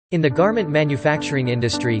In the garment manufacturing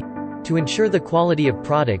industry, to ensure the quality of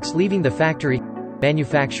products leaving the factory,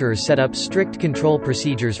 manufacturers set up strict control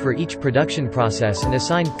procedures for each production process and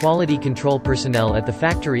assign quality control personnel at the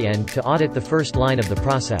factory end to audit the first line of the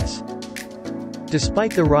process.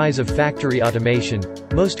 Despite the rise of factory automation,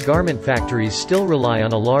 most garment factories still rely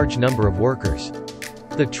on a large number of workers.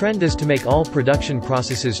 The trend is to make all production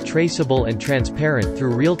processes traceable and transparent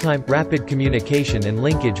through real-time, rapid communication and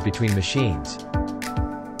linkage between machines.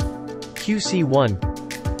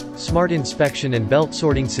 QC1 Smart Inspection and Belt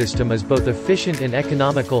Sorting System is both efficient and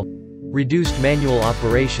economical, reduced manual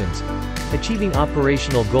operations, achieving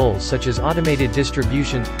operational goals such as automated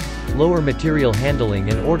distribution, lower material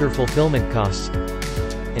handling and order fulfillment costs,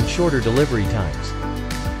 and shorter delivery times.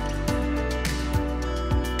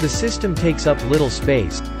 The system takes up little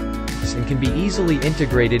space and can be easily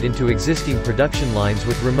integrated into existing production lines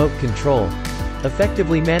with remote control,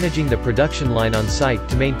 effectively managing the production line on site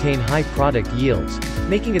to maintain high product yields,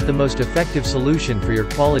 making it the most effective solution for your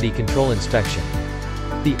quality control inspection.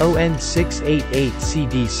 The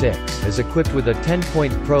ON688CD6 is equipped with a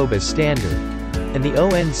 10-point probe as standard, and the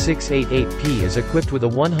ON688P is equipped with a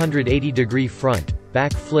 180-degree front,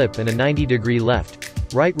 back flip and a 90-degree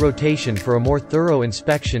left-right rotation for a more thorough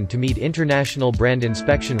inspection to meet international brand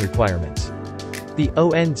inspection requirements. The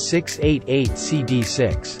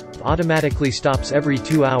ON688CD6 automatically stops every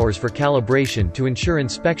 2 hours for calibration to ensure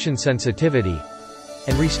inspection sensitivity,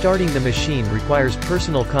 and restarting the machine requires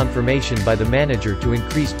personal confirmation by the manager to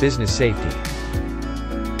increase business safety.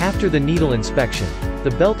 After the needle inspection,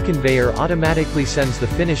 the belt conveyor automatically sends the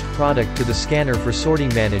finished product to the scanner for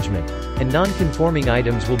sorting management, and non-conforming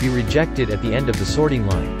items will be rejected at the end of the sorting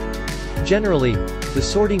line. Generally, the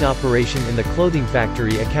sorting operation in the clothing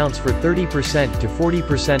factory accounts for 30% to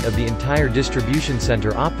 40% of the entire distribution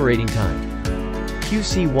center operating time.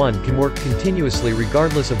 QC1 can work continuously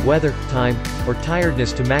regardless of weather, time, or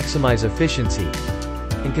tiredness to maximize efficiency,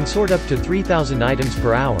 and can sort up to 3,000 items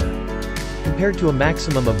per hour, compared to a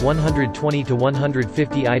maximum of 120 to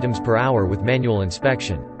 150 items per hour with manual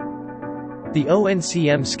inspection. The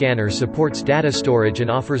ONCM scanner supports data storage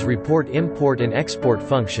and offers report import and export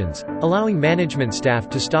functions, allowing management staff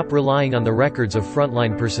to stop relying on the records of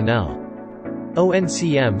frontline personnel.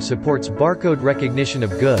 ONCM supports barcode recognition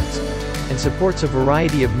of goods, and supports a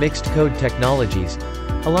variety of mixed code technologies,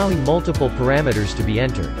 allowing multiple parameters to be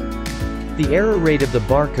entered. The error rate of the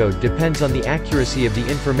barcode depends on the accuracy of the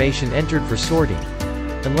information entered for sorting,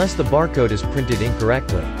 unless the barcode is printed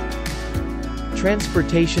incorrectly.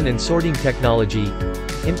 Transportation and sorting technology,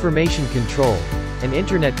 information control, and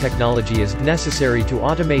internet technology is necessary to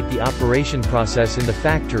automate the operation process in the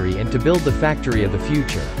factory and to build the factory of the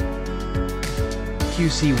future.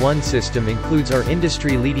 QC1 system includes our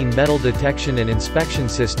industry-leading metal detection and inspection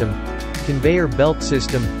system, conveyor belt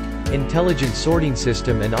system, intelligent sorting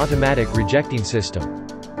system and automatic rejecting system.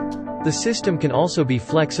 The system can also be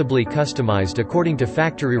flexibly customized according to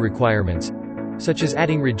factory requirements, such as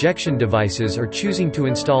adding rejection devices or choosing to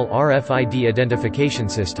install RFID identification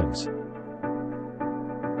systems.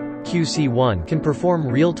 QC1 can perform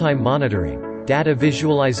real-time monitoring, data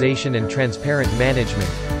visualization and transparent management,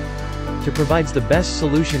 to provides the best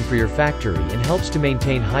solution for your factory and helps to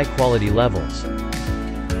maintain high-quality levels.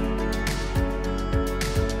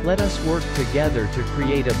 Let us work together to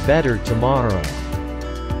create a better tomorrow.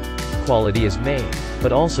 Quality is made,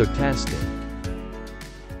 but also tested.